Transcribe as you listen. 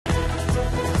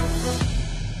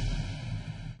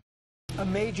A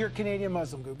major Canadian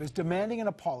Muslim group is demanding an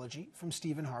apology from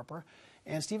Stephen Harper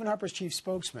and Stephen Harper's chief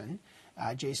spokesman,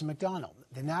 Jason MacDonald.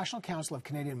 The National Council of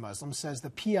Canadian Muslims says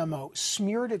the PMO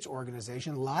smeared its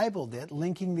organization, libeled it,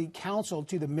 linking the council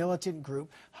to the militant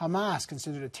group Hamas,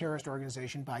 considered a terrorist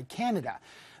organization by Canada.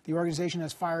 The organization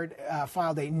has filed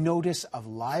a notice of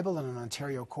libel in an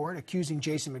Ontario court, accusing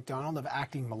Jason MacDonald of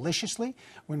acting maliciously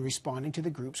when responding to the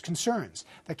group's concerns.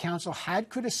 The council had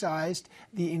criticized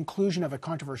the inclusion of a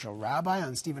controversial rabbi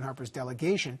on Stephen Harper's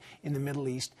delegation in the Middle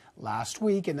East last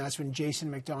week, and that's when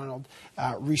Jason MacDonald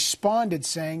responded,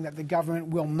 saying that the government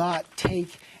will not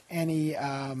take any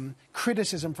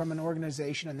criticism from an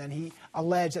organization, and then he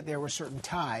alleged that there were certain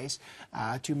ties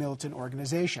to militant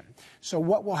organization. So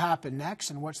what will happen next,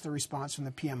 and what's the response from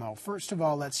the PMO? First of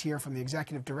all, let's hear from the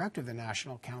Executive Director of the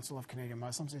National Council of Canadian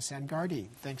Muslims, Ihsaan Gardee.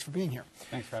 Thanks for being here.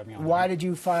 Thanks for having me on. Why did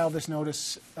you file this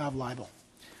notice of libel?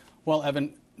 Well,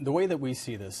 Evan, the way that we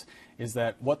see this is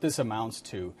that what this amounts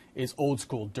to is old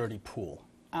school dirty pool.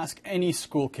 Ask any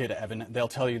school kid, Evan, they'll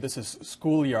tell you this is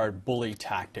schoolyard bully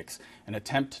tactics, an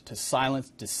attempt to silence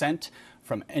dissent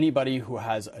from anybody who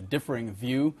has a differing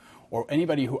view or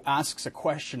anybody who asks a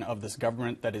question of this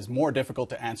government that is more difficult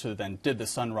to answer than did the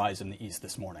sun rise in the east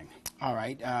this morning. All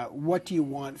right. What do you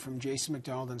want from Jason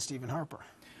MacDonald and Stephen Harper?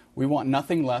 We want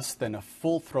nothing less than a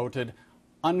full-throated,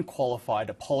 unqualified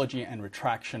apology and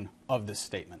retraction of this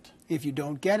statement. If you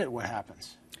don't get it, what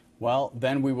happens? Well,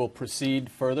 then we will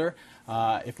proceed further.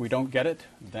 If we don't get it,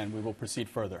 then we will proceed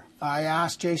further. I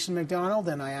asked Jason MacDonald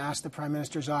and I asked the Prime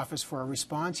Minister's office for a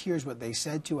response. Here's what they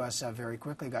said to us very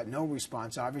quickly. Got no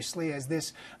response. Obviously, as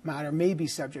this matter may be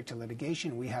subject to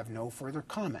litigation, we have no further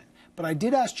comment. But I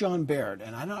did ask John Baird,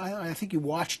 and I think you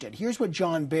watched it. Here's what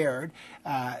John Baird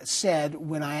said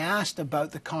when I asked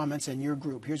about the comments in your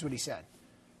group. Here's what he said.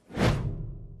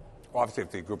 Obviously,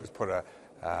 if the group has put a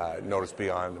notice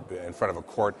in front of a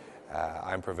court,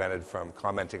 I'm prevented from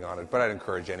commenting on it, but I'd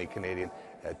encourage any Canadian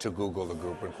to Google the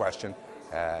group in question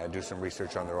and do some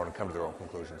research on their own and come to their own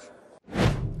conclusions.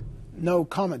 No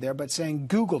comment there, but saying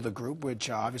Google the group, which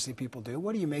obviously people do.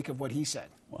 What do you make of what he said?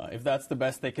 Well, if that's the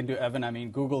best they can do, Evan, I mean,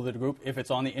 Google the group. If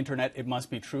it's on the internet, it must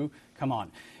be true. Come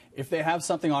on. If they have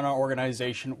something on our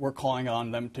organization, we're calling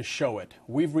on them to show it.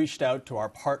 We've reached out to our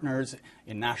partners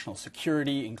in national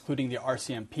security, including the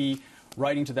RCMP,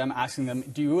 writing to them, asking them,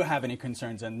 do you have any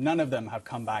concerns? And none of them have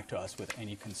come back to us with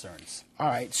any concerns. All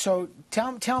right. So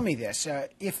tell me this.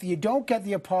 If you don't get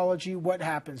the apology, what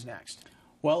happens next?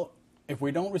 Well, if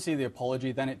we don't receive the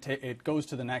apology, then it goes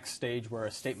to the next stage where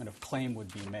a statement of claim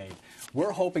would be made.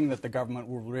 We're hoping that the government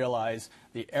will realize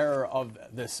the error of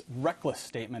this reckless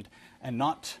statement and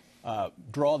not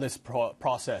draw this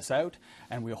process out.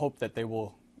 And we hope that they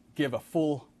will give a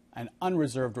full an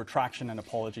unreserved retraction and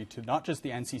apology to not just the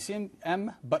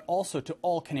NCCM, but also to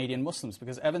all Canadian Muslims.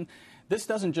 Because, Evan, this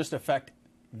doesn't just affect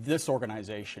this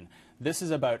organization. This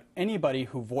is about anybody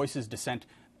who voices dissent,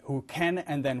 who can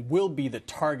and then will be the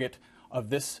target of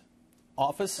this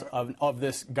office, of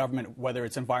this government, whether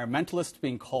it's environmentalists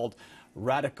being called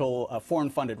radical,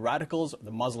 foreign-funded radicals,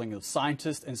 the muzzling of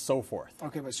scientists, and so forth.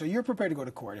 Okay, but so you're prepared to go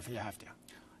to court if you have to?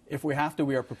 If we have to,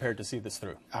 we are prepared to see this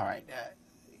through. All right.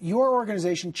 Your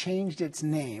organization changed its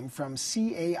name from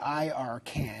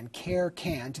CAIR-CAN,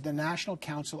 CARE-CAN, to the National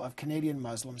Council of Canadian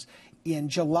Muslims in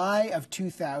July of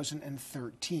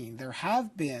 2013. There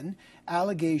have been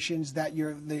allegations that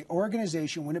the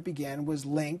organization, when it began, was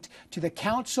linked to the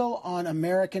Council on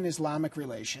American-Islamic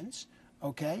Relations,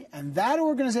 okay? And that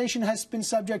organization has been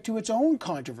subject to its own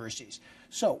controversies.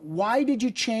 So why did you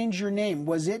change your name?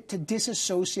 Was it to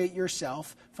disassociate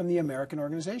yourself from the American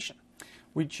organization?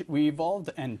 We evolved,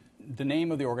 and the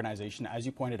name of the organization, as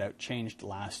you pointed out, changed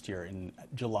last year, in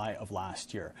July of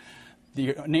last year.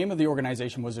 The name of the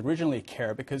organization was originally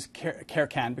CARE, because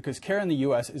CARE-CAN, because CARE in the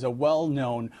U.S. is a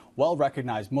well-known,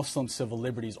 well-recognized Muslim civil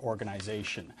liberties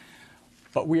organization.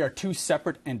 But we are two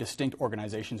separate and distinct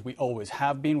organizations. We always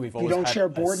have been. We've always You don't share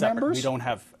board members?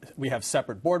 We have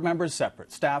separate board members,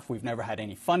 separate staff. We've never had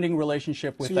any funding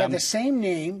relationship with them. So you have the same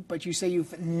name, but you say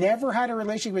you've never had a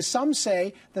relationship with. Some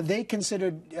say that they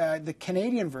considered the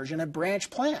Canadian version a branch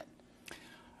plant.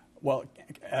 Well,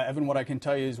 Evan, what I can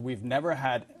tell you is we've never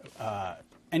had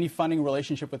any funding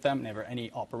relationship with them, never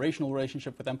any operational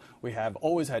relationship with them. We have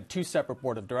always had two separate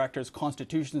board of directors,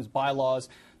 constitutions, bylaws,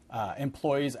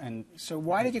 employees. And so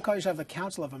why did you call yourself the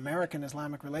Council of American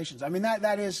Islamic Relations? I mean,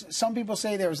 that is, some people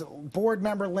say there's board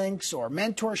member links or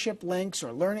mentorship links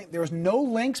or learning. There was no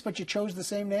links, but you chose the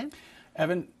same name?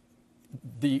 Evan,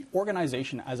 the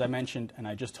organization, as I mentioned, and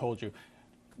I just told you,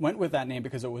 went with that name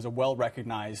because it was a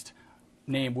well-recognized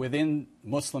name within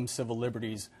Muslim civil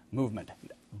liberties movement.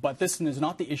 But this is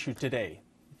not the issue today.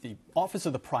 The Office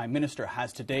of the Prime Minister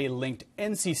has today linked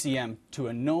NCCM to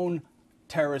a known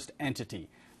terrorist entity.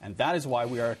 And that is why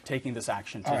we are taking this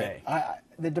action today.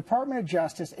 The Department of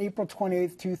Justice, April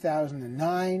 28,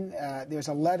 2009, there's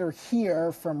a letter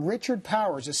here from Richard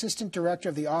Powers, Assistant Director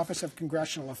of the Office of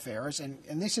Congressional Affairs, and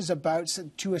this is about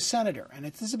to a senator, and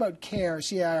this is about CARE,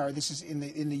 CIR, this is in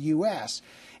the U.S.,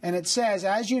 and it says,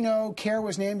 as you know, CARE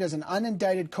was named as an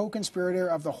unindicted co-conspirator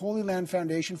of the Holy Land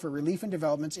Foundation for Relief and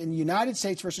Developments in United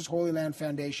States versus Holy Land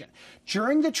Foundation.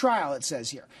 During the trial, it says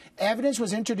here, evidence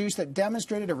was introduced that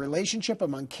demonstrated a relationship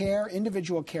among CARE,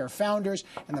 individual CARE founders,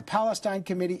 and the Palestine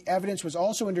Committee. Evidence was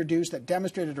also introduced that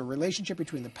demonstrated a relationship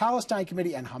between the Palestine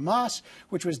Committee and Hamas,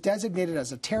 which was designated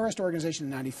as a terrorist organization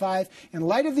in 1995. In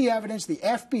light of the evidence, the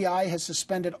FBI has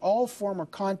suspended all former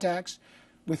contacts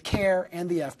with CARE and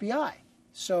the FBI.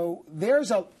 So there's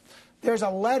a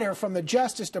letter from the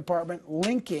Justice Department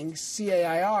linking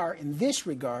CAIR in this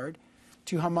regard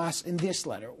to Hamas in this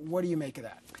letter. What do you make of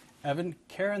that? Evan,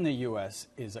 CARE in the U.S.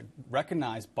 is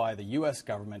recognized by the U.S.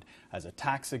 government as a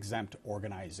tax-exempt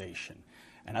organization.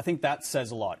 And I think that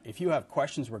says a lot. If you have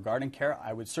questions regarding CARE,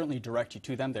 I would certainly direct you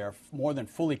to them. They are more than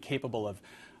fully capable of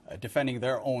defending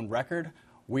their own record.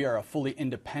 We are a fully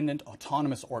independent,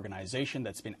 autonomous organization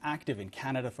that's been active in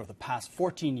Canada for the past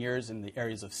 14 years in the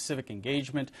areas of civic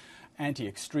engagement,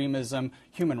 anti-extremism,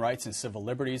 human rights and civil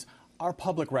liberties. Our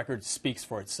public record speaks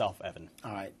for itself, Evan.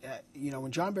 All right. You know,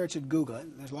 when John Barrett said Google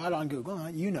it, there's a lot on Google,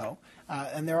 you know,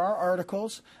 and there are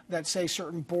articles that say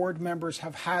certain board members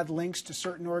have had links to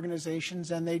certain organizations,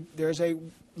 and there's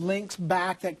links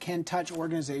back that can touch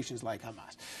organizations like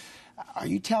Hamas. Are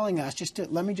you telling us,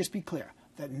 let me just be clear,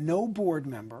 that no board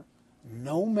member,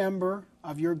 no member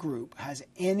of your group has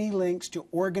any links to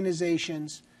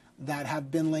organizations that have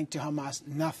been linked to Hamas?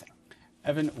 Nothing.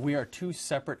 Evan, we are two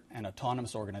separate and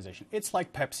autonomous organizations. It's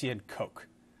like Pepsi and Coke.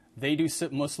 They do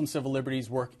Muslim civil liberties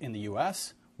work in the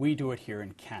U.S. We do it here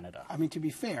in Canada. I mean, to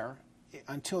be fair,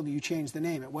 until you changed the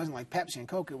name, it wasn't like Pepsi and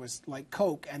Coke. It was like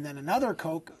Coke and then another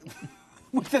Coke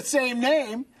with the same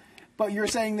name, but you're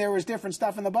saying there was different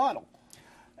stuff in the bottle.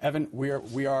 Evan, we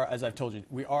are, as I've told you,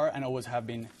 we are and always have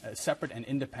been a separate and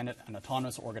independent and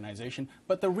autonomous organization.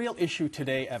 But the real issue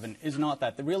today, Evan, is not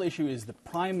that. The real issue is the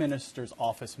Prime Minister's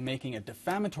office making a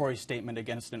defamatory statement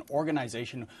against an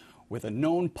organization with a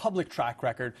known public track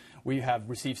record. We have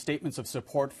received statements of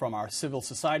support from our civil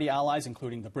society allies,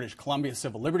 including the British Columbia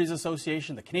Civil Liberties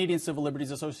Association, the Canadian Civil Liberties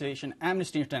Association,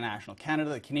 Amnesty International Canada,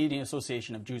 the Canadian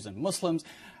Association of Jews and Muslims,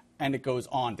 and it goes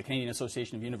on, the Canadian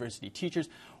Association of University Teachers,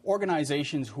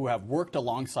 organizations who have worked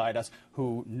alongside us,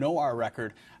 who know our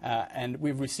record, and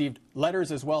we've received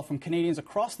letters as well from Canadians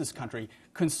across this country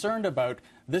concerned about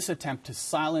this attempt to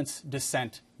silence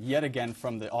dissent yet again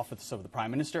from the Office of the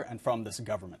Prime Minister and from this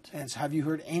government. And so have you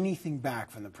heard anything back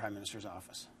from the Prime Minister's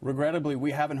office? Regrettably, we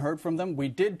haven't heard from them. We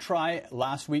did try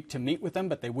last week to meet with them,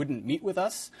 but they wouldn't meet with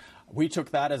us. We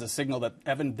took that as a signal that,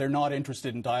 Evan, they're not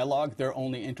interested in dialogue. They're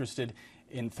only interested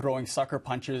in throwing sucker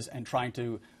punches and trying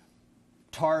to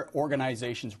tar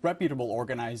organizations, reputable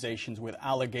organizations, with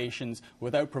allegations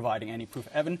without providing any proof.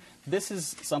 Evan, this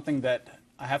is something that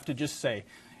I have to just say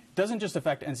doesn't just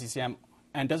affect NCCM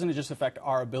and doesn't just affect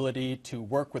our ability to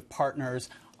work with partners,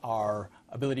 our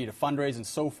ability to fundraise and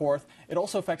so forth. It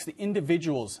also affects the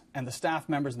individuals and the staff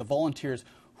members and the volunteers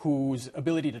whose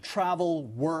ability to travel,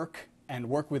 work, and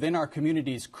work within our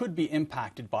communities could be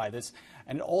impacted by this.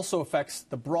 And it also affects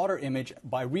the broader image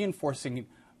by reinforcing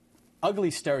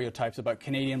ugly stereotypes about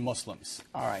Canadian Muslims.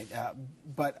 All right,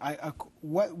 but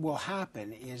what will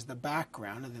happen is the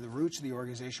background and the roots of the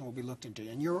organization will be looked into,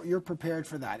 and you're prepared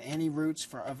for that. Any roots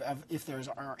if there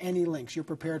are any links, you're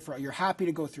prepared for. You're happy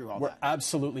to go through all that. We're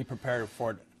absolutely prepared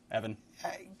for it, Evan.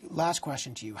 Last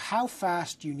question to you: how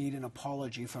fast do you need an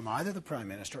apology from either the Prime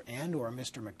Minister and/or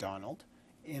Mr. MacDonald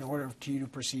in order for you to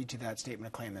proceed to that statement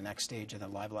of claim, the next stage of the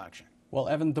libel action? Well,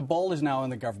 Evan, the ball is now in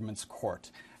the government's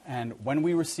court. And when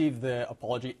we receive the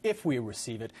apology, if we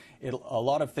receive it, a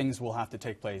lot of things will have to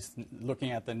take place.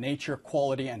 Looking at the nature,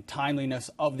 quality, and timeliness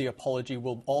of the apology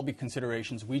will all be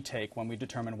considerations we take when we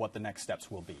determine what the next steps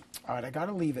will be. All right, I got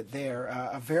to leave it there.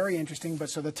 Very interesting. But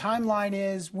so the timeline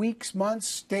is weeks,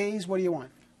 months, days. What do you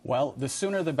want? Well, the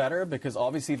sooner the better, because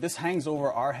obviously this hangs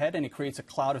over our head and it creates a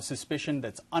cloud of suspicion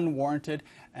that's unwarranted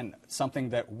and something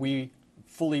that we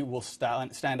fully will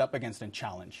stand up against and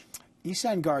challenge.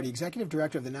 Ihsaan Gardee, Executive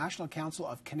Director of the National Council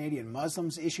of Canadian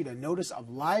Muslims, issued a notice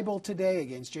of libel today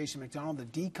against Jason MacDonald, the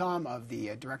DCOM of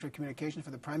the Director of Communications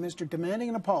for the Prime Minister, demanding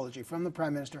an apology from the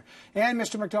Prime Minister. And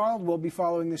Mr. MacDonald will be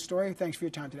following this story. Thanks for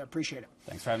your time today. I appreciate it.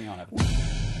 Thanks for having me on, Evan.